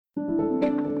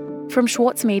From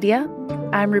Schwartz Media,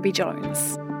 I'm Ruby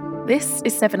Jones. This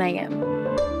is 7am.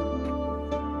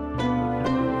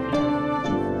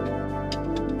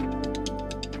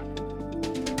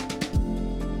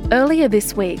 Earlier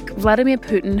this week, Vladimir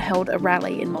Putin held a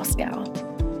rally in Moscow.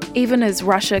 Even as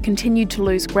Russia continued to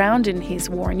lose ground in his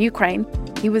war in Ukraine,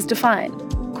 he was defiant,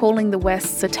 calling the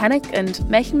West satanic and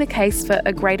making the case for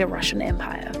a greater Russian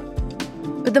empire.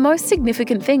 But the most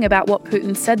significant thing about what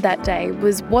Putin said that day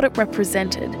was what it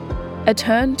represented, a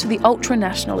turn to the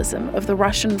ultra-nationalism of the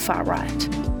Russian far right.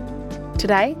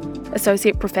 Today,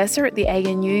 Associate Professor at the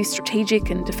ANU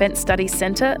Strategic and Defence Studies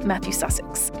Centre, Matthew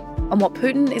Sussex, on what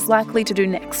Putin is likely to do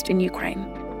next in Ukraine.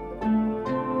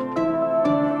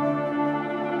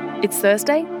 It's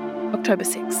Thursday, October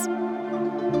 6th.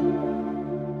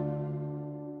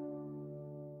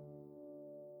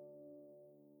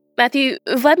 Matthew,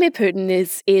 Vladimir Putin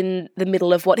is in the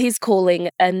middle of what he's calling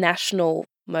a national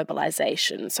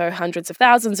mobilisation. So hundreds of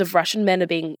thousands of Russian men are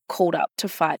being called up to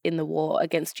fight in the war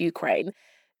against Ukraine.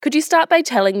 Could you start by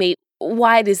telling me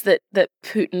why it is that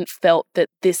Putin felt that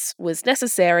this was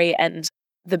necessary and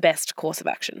the best course of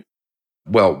action?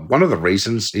 Well, one of the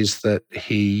reasons is that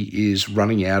he is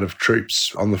running out of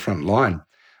troops on the front line.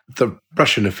 The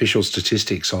Russian official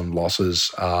statistics on losses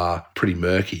are pretty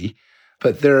murky,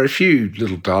 but there are a few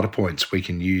little data points we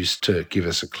can use to give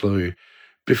us a clue.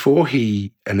 Before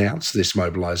he announced this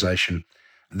mobilisation,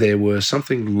 there were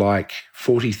something like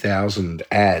 40,000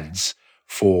 ads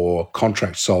for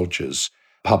contract soldiers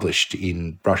published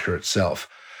in Russia itself.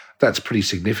 That's pretty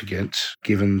significant,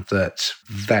 given that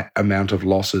that amount of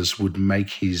losses would make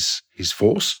his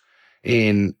force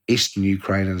in eastern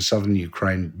Ukraine and southern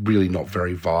Ukraine really not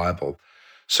very viable.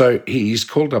 So he's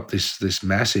called up this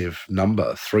massive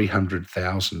number,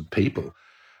 300,000 people.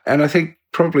 And I think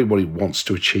probably what he wants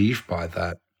to achieve by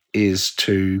that is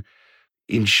to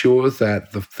ensure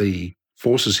that the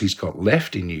forces he's got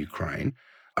left in Ukraine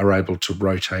are able to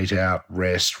rotate out,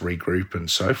 rest, regroup,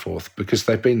 and so forth, because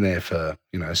they've been there for,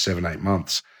 7-8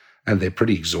 months, and they're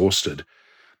pretty exhausted.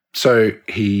 So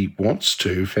he wants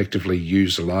to effectively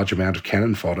use a large amount of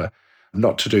cannon fodder,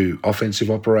 not to do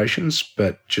offensive operations,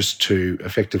 but just to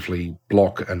effectively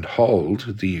block and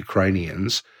hold the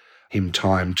Ukrainians, him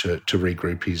time to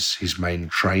regroup his main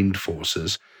trained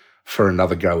forces for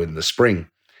another go in the spring.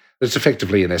 It's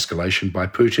effectively an escalation by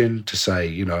Putin to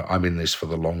say, I'm in this for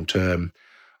the long term,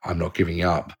 I'm not giving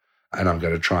up, and I'm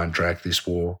going to try and drag this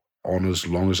war on as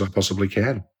long as I possibly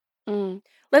can.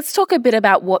 Let's talk a bit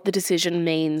about what the decision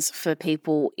means for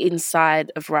people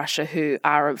inside of Russia who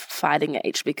are of fighting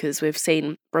age, because we've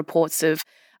seen reports of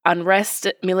unrest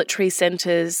at military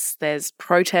centres, there's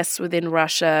protests within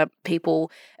Russia,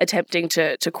 people attempting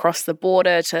to cross the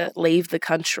border, to leave the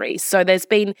country. So there's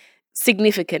been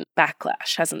significant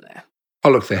backlash, hasn't there?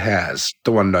 Oh, look, there has.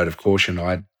 The one note of caution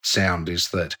I'd sound is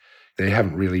that there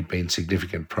haven't really been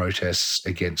significant protests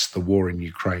against the war in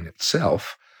Ukraine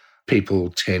itself. People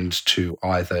tend to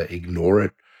either ignore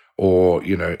it or,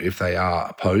 if they are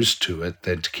opposed to it,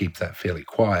 then to keep that fairly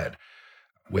quiet.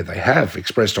 Where they have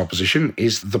expressed opposition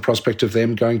is the prospect of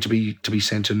them going to be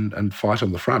sent and fight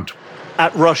on the front.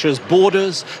 At Russia's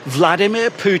borders,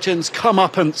 Vladimir Putin's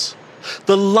comeuppance,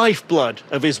 the lifeblood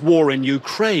of his war in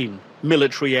Ukraine,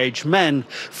 military-age men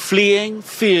fleeing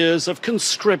fears of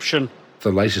conscription.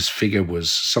 The latest figure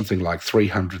was something like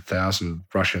 300,000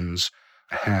 Russians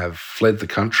have fled the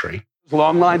country.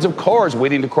 Long lines of cars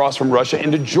waiting to cross from Russia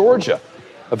into Georgia.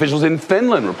 Officials in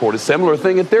Finland report a similar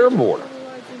thing at their border.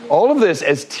 All of this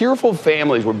as tearful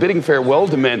families were bidding farewell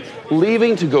to men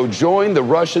leaving to go join the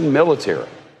Russian military.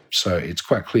 So it's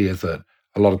quite clear that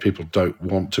a lot of people don't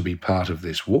want to be part of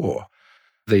this war.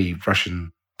 The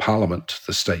Russian parliament,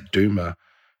 the State Duma,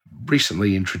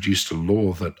 recently introduced a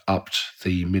law that upped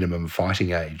the minimum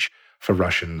fighting age for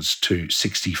Russians to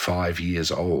 65 years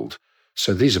old.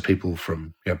 So these are people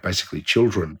from basically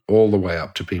children all the way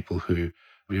up to people who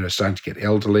are starting to get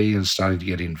elderly and starting to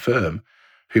get infirm,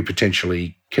 who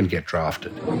potentially can get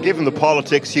drafted. Given the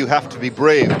politics, you have to be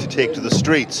brave to take to the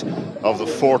streets of the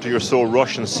 40 or so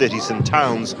Russian cities and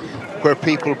towns where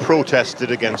people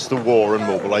protested against the war and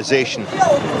mobilization.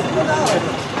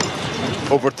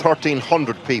 Over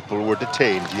 1,300 people were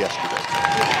detained yesterday.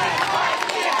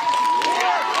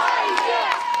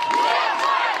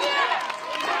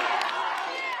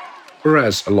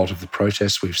 Whereas a lot of the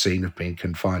protests we've seen have been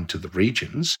confined to the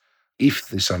regions, if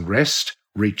this unrest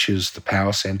reaches the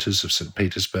power centres of St.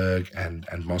 Petersburg and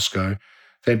Moscow,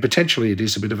 then potentially it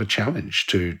is a bit of a challenge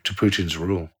to Putin's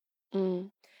rule.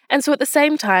 And so at the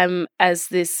same time as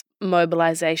this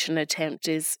mobilisation attempt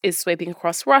is sweeping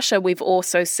across Russia, we've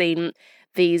also seen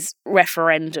these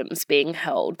referendums being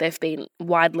held. They've been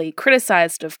widely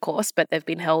criticised, of course, but they've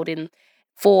been held in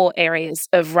 4 areas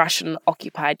of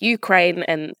Russian-occupied Ukraine,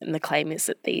 and the claim is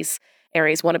that these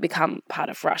areas want to become part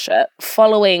of Russia.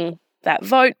 Following that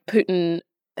vote, Putin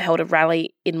held a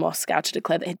rally in Moscow to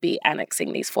declare that he'd be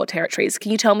annexing these 4 territories.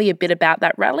 Can you tell me a bit about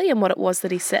that rally and what it was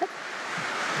that he said?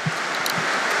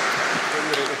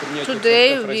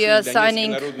 Today we are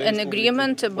signing an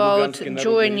agreement about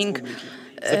joining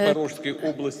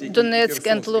Donetsk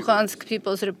and Luhansk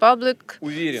People's Republic,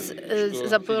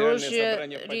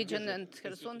 Zaporozhye region and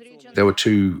Kherson region. There were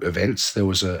 2 events. There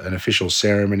was an official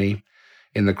ceremony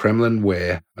in the Kremlin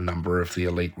where a number of the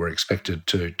elite were expected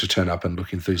to turn up and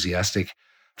look enthusiastic.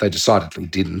 They decidedly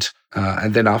didn't.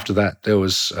 And then after that, there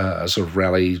was a sort of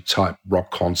rally-type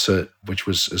rock concert, which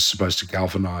was supposed to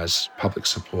galvanise public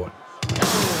support.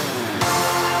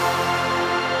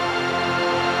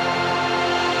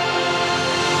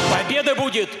 Победа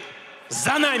будет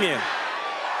за нами!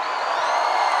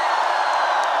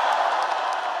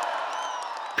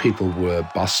 People were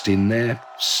bussed in there.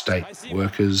 State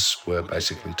workers were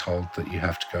basically told that you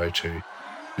have to go to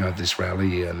this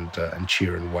rally and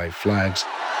cheer and wave flags.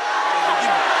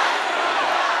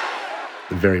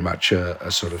 Very much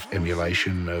a sort of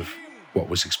emulation of what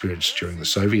was experienced during the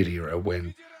Soviet era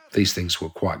when these things were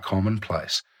quite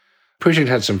commonplace. Putin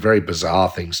had some very bizarre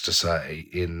things to say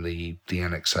in the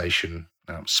annexation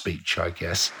speech, I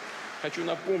guess.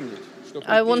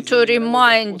 I want to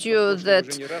remind you that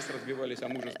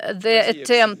the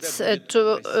attempts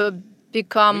to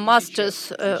become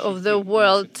masters of the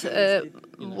world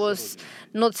was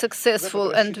not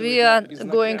successful, and we are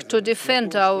going to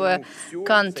defend our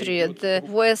country. The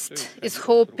West is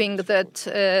hoping that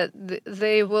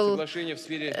they will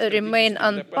remain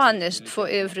unpunished for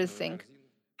everything.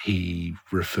 He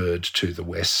referred to the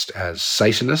West as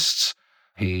Satanists.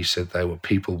 He said they were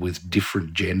people with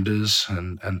different genders,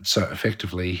 and so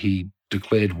effectively he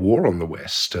declared war on the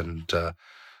West and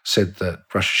said that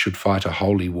Russia should fight a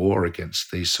holy war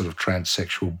against these sort of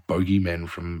transsexual bogeymen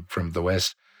from the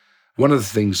West. One of the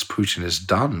things Putin has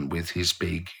done with his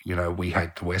big, we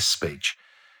hate the West speech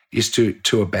is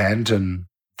to abandon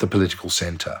the political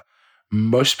centre.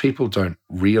 Most people don't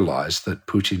realise that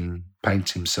Putin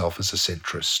paints himself as a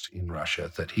centrist in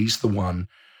Russia, that he's the one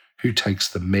who takes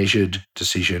the measured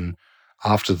decision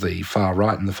after the far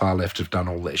right and the far left have done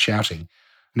all their shouting.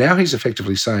 Now he's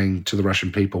effectively saying to the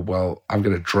Russian people, well, I'm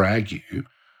going to drag you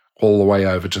all the way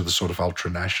over to the sort of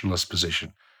ultra-nationalist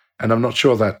position. And I'm not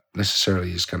sure that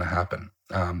necessarily is going to happen.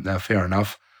 Now, fair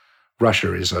enough,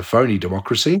 Russia is a phony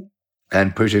democracy,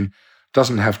 and Putin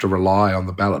doesn't have to rely on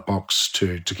the ballot box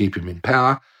to keep him in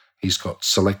power. He's got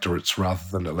selectorates rather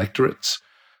than electorates.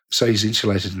 So he's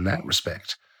insulated in that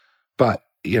respect. But,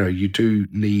 you do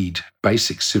need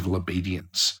basic civil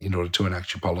obedience in order to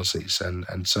enact your policies.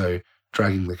 And so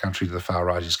dragging the country to the far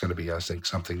right is going to be, I think,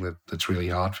 something that's really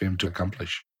hard for him to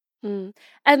accomplish.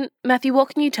 And Matthew, what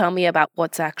can you tell me about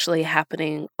what's actually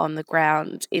happening on the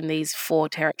ground in these 4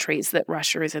 territories that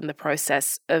Russia is in the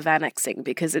process of annexing?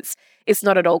 Because it's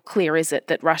not at all clear, is it,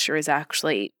 that Russia is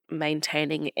actually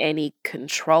maintaining any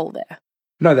control there?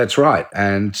 No, that's right.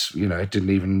 And, it didn't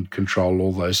even control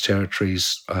all those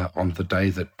territories on the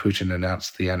day that Putin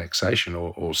announced the annexation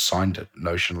or signed it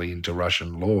notionally into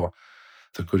Russian law.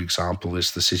 The good example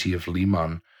is the city of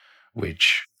Liman,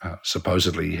 which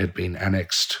supposedly had been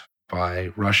annexed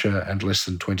by Russia, and less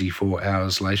than 24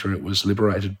 hours later it was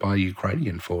liberated by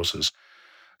Ukrainian forces.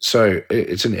 So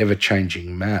it's an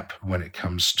ever-changing map when it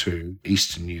comes to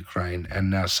eastern Ukraine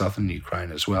and now southern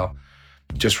Ukraine as well.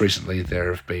 Just recently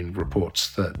there have been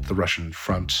reports that the Russian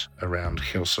front around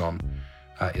Kherson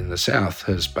in the south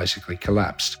has basically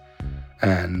collapsed,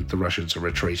 and the Russians are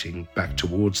retreating back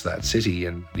towards that city,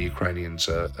 and the Ukrainians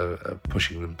are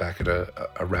pushing them back at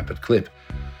a rapid clip.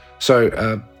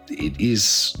 So it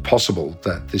is possible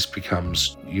that this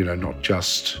becomes, not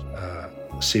just a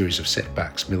series of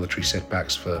setbacks, military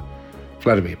setbacks for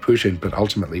Vladimir Putin, but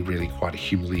ultimately really quite a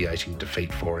humiliating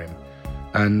defeat for him.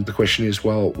 And the question is,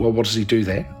 well, what does he do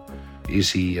then? Is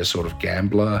he a sort of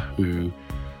gambler who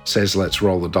says, let's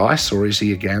roll the dice, or is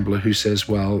he a gambler who says,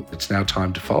 well, it's now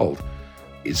time to fold?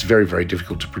 It's very, very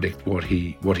difficult to predict what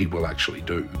he will actually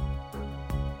do.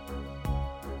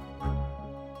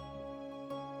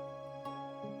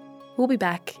 We'll be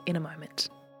back in a moment.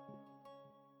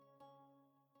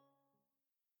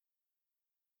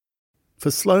 For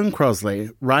Sloane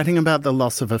Crosley, writing about the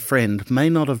loss of a friend may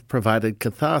not have provided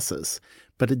catharsis,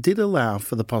 but it did allow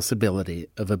for the possibility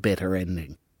of a better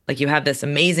ending. Like you have this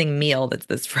amazing meal that's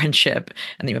this friendship,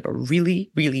 and then you have a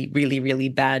really, really, really, really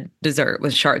bad dessert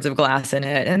with shards of glass in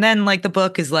it. And then like the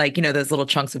book is like, those little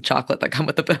chunks of chocolate that come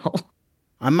with the bill.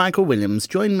 I'm Michael Williams.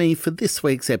 Join me for this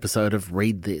week's episode of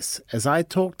Read This as I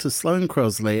talk to Sloane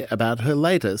Crosley about her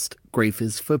latest, Grief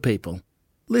is for People.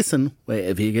 Listen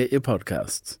wherever you get your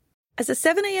podcasts. As a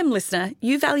 7am listener,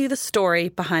 you value the story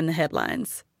behind the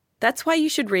headlines. That's why you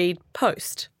should read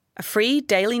Post, a free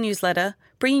daily newsletter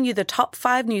bringing you the top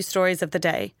 5 news stories of the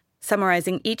day,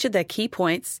 summarising each of their key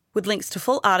points with links to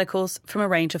full articles from a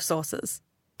range of sources.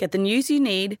 Get the news you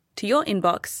need to your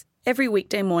inbox every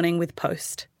weekday morning with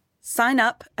Post. Sign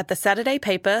up at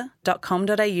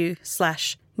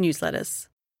thesaturdaypaper.com.au/newsletters.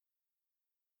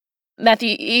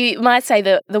 Matthew, you might say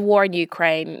that the war in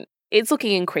Ukraine, it's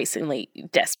looking increasingly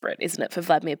desperate, isn't it, for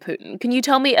Vladimir Putin? Can you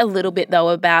tell me a little bit, though,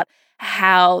 about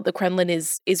how the Kremlin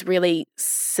is really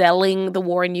selling the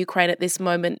war in Ukraine at this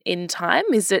moment in time?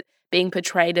 Is it being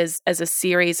portrayed as a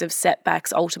series of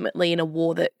setbacks ultimately in a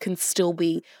war that can still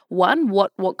be won?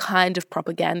 What kind of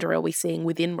propaganda are we seeing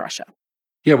within Russia?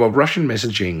 Yeah, well, Russian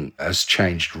messaging has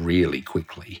changed really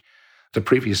quickly. The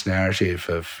previous narrative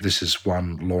of this is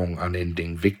one long,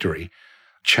 unending victory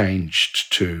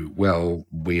changed to, well,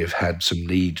 we have had some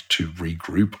need to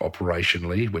regroup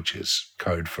operationally, which is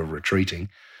code for retreating,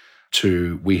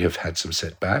 to we have had some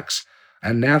setbacks.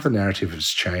 And now the narrative has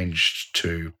changed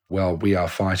to, well, we are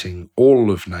fighting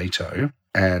all of NATO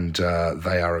and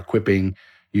they are equipping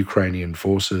Ukrainian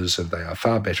forces and they are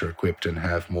far better equipped and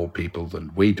have more people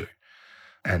than we do.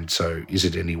 And so is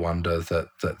it any wonder that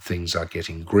things are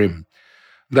getting grim?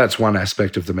 That's one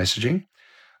aspect of the messaging.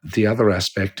 The other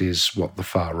aspect is what the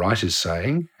far right is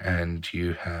saying, and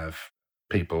you have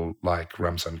people like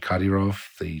Ramzan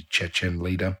Kadyrov, the Chechen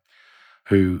leader,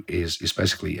 who is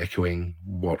basically echoing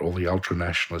what all the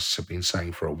ultra-nationalists have been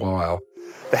saying for a while.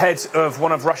 The head of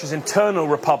one of Russia's internal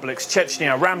republics,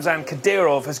 Chechnya, Ramzan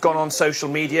Kadyrov, has gone on social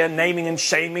media naming and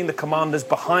shaming the commanders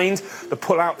behind the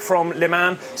pullout from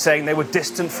Liman, saying they were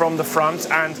distant from the front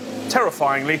and,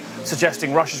 terrifyingly,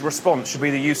 suggesting Russia's response should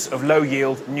be the use of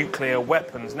low-yield nuclear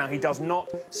weapons. Now, he does not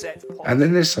set... And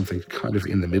then there's something kind of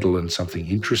in the middle and something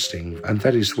interesting, and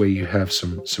that is where you have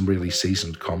some really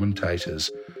seasoned commentators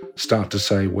start to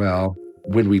say, well,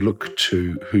 when we look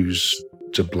to who's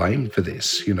to blame for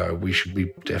this, we should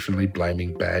be definitely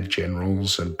blaming bad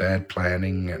generals and bad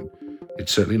planning, and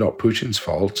it's certainly not Putin's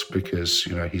fault because,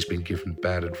 he's been given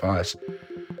bad advice.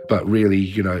 But really,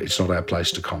 it's not our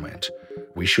place to comment.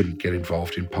 We shouldn't get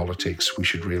involved in politics. We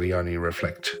should really only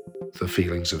reflect the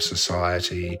feelings of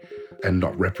society and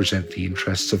not represent the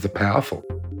interests of the powerful.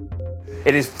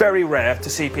 It is very rare to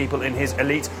see people in his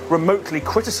elite remotely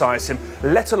criticise him,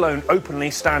 let alone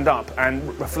openly stand up and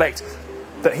reflect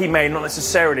that he may not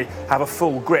necessarily have a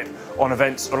full grip on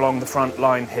events along the front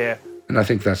line here. And I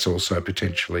think that's also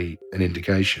potentially an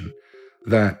indication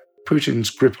that Putin's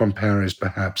grip on power is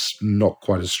perhaps not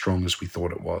quite as strong as we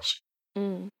thought it was.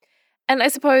 Mm. And I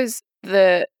suppose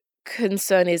the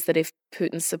concern is that if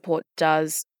Putin's support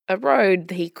does erode,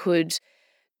 he could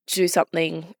do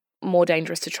something more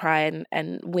dangerous to try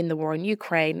and win the war in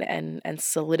Ukraine and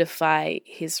solidify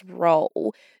his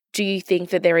role. Do you think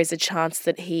that there is a chance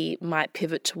that he might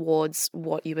pivot towards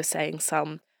what you were saying,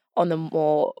 some on the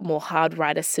more hard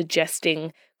right are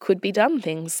suggesting could be done,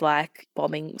 things like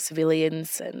bombing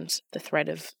civilians and the threat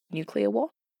of nuclear war?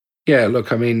 Yeah,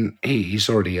 look, I mean, he's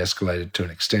already escalated to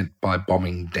an extent by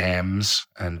bombing dams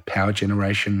and power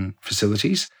generation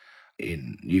facilities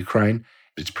in Ukraine.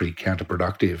 It's pretty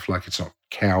counterproductive. Like, it's not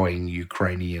cowing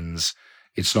Ukrainians.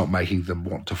 It's not making them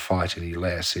want to fight any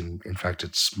less. In fact,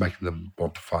 it's making them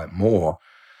want to fight more.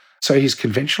 So his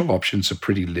conventional options are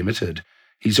pretty limited.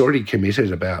 He's already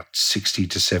committed about 60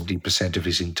 to 70% of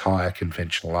his entire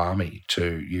conventional army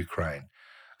to Ukraine.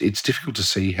 It's difficult to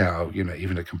see how,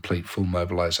 even a complete full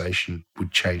mobilization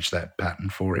would change that pattern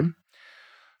for him.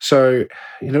 So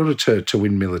in order to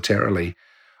win militarily,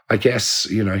 I guess,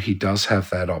 he does have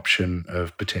that option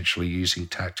of potentially using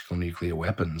tactical nuclear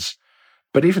weapons.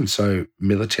 But even so,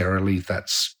 militarily,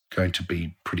 that's going to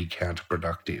be pretty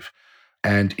counterproductive.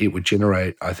 And it would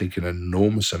generate, I think, an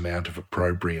enormous amount of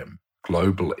opprobrium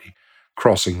globally,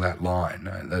 crossing that line.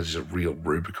 That is a real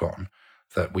Rubicon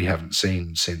that we haven't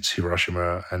seen since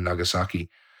Hiroshima and Nagasaki.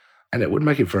 And it would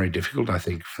make it very difficult, I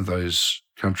think, for those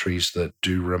countries that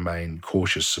do remain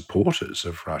cautious supporters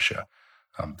of Russia,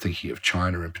 I'm thinking of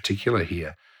China in particular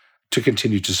here, to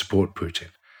continue to support Putin.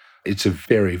 It's a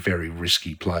very, very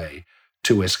risky play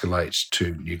to escalate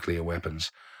to nuclear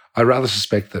weapons. I rather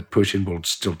suspect that Putin will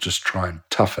still just try and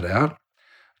tough it out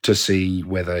to see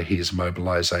whether his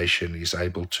mobilization is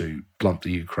able to blunt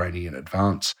the Ukrainian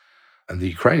advance And the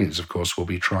Ukrainians, of course, will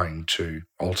be trying to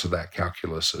alter that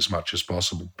calculus as much as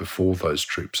possible before those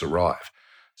troops arrive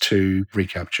to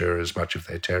recapture as much of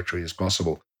their territory as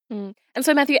possible. And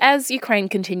so, Matthew, as Ukraine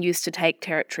continues to take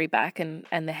territory back and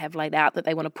they have laid out that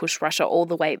they want to push Russia all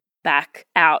the way back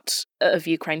out of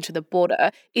Ukraine to the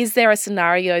border, is there a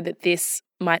scenario that this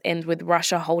might end with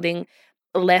Russia holding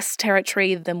less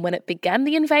territory than when it began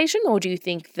the invasion? Or do you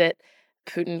think that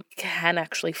Putin can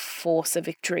actually force a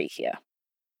victory here?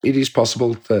 It is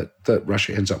possible that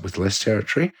Russia ends up with less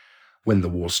territory. When the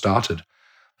war started,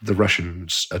 the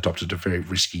Russians adopted a very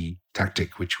risky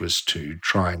tactic, which was to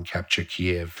try and capture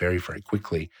Kiev very, very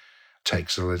quickly, take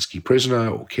Zelensky prisoner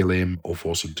or kill him or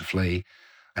force him to flee,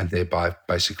 and thereby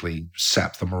basically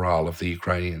sap the morale of the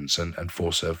Ukrainians and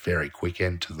force a very quick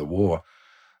end to the war.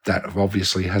 That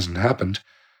obviously hasn't happened.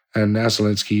 And now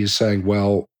Zelensky is saying,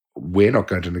 well, we're not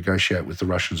going to negotiate with the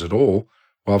Russians at all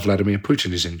while Vladimir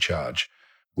Putin is in charge.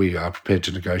 We are prepared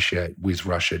to negotiate with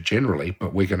Russia generally,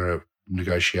 but we're going to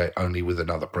negotiate only with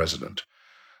another president.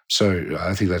 So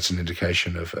I think that's an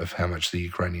indication of how much the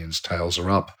Ukrainians' tails are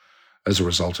up as a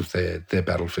result of their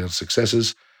battlefield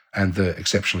successes and the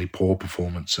exceptionally poor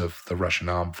performance of the Russian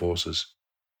armed forces.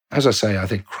 As I say, I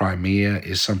think Crimea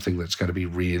is something that's going to be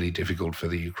really difficult for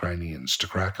the Ukrainians to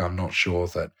crack. I'm not sure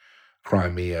that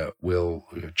Crimea will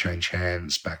change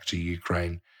hands back to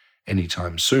Ukraine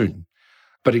anytime soon.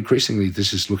 But increasingly,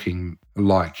 this is looking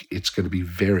like it's going to be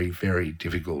very, very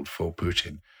difficult for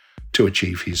Putin to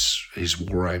achieve his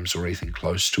war aims or anything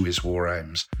close to his war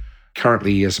aims.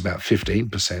 Currently, he has about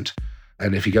 15%.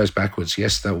 And if he goes backwards,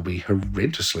 yes, that will be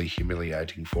horrendously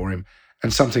humiliating for him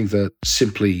and something that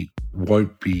simply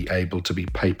won't be able to be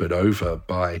papered over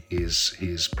by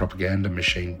his propaganda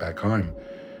machine back home,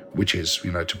 which is,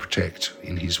 to protect,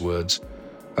 in his words,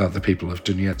 the people of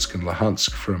Donetsk and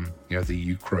Luhansk from,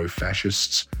 the Ukro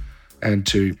fascists, and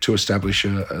to establish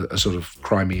a sort of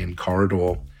Crimean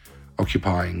corridor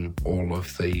occupying all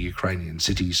of the Ukrainian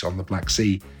cities on the Black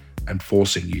Sea and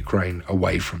forcing Ukraine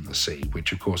away from the sea,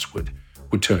 which of course would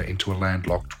turn it into a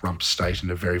landlocked rump state and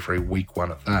a very, very weak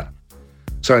one at that.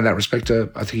 So in that respect, I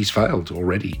think he's failed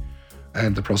already.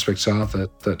 And the prospects are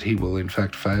that he will in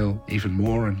fact fail even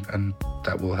more, and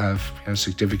that will have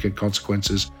significant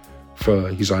consequences for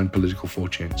his own political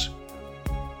fortunes.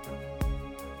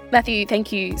 Matthew,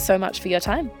 thank you so much for your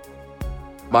time.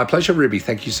 My pleasure, Ruby.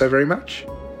 Thank you so very much.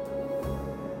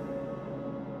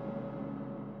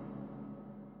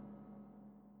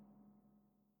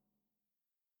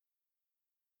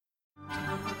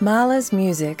 Mahler's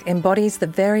music embodies the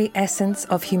very essence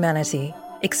of humanity.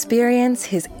 Experience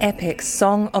his epic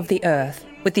Song of the Earth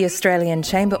with the Australian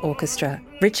Chamber Orchestra,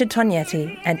 Richard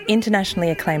Tognetti, and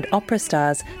internationally acclaimed opera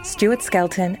stars Stuart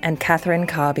Skelton and Catherine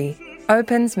Carby.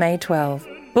 Opens May 12.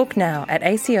 Book now at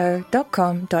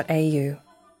aco.com.au.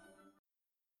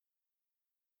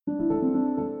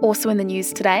 Also in the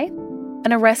news today,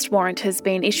 an arrest warrant has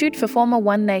been issued for former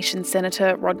One Nation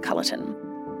Senator Rod Culleton.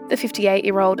 The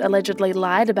 58-year-old allegedly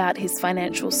lied about his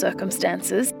financial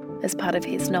circumstances as part of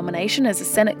his nomination as a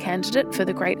Senate candidate for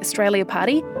the Great Australia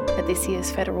Party at this year's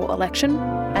federal election,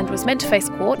 and was meant to face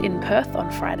court in Perth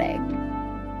on Friday.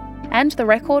 And the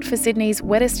record for Sydney's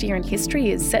wettest year in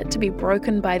history is set to be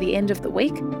broken by the end of the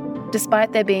week,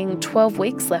 despite there being 12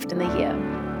 weeks left in the year.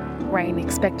 Rain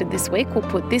expected this week will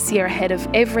put this year ahead of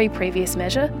every previous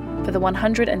measure for the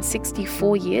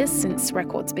 164 years since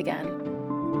records began.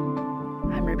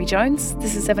 I'm Ruby Jones.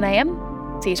 This is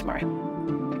 7am. See you tomorrow.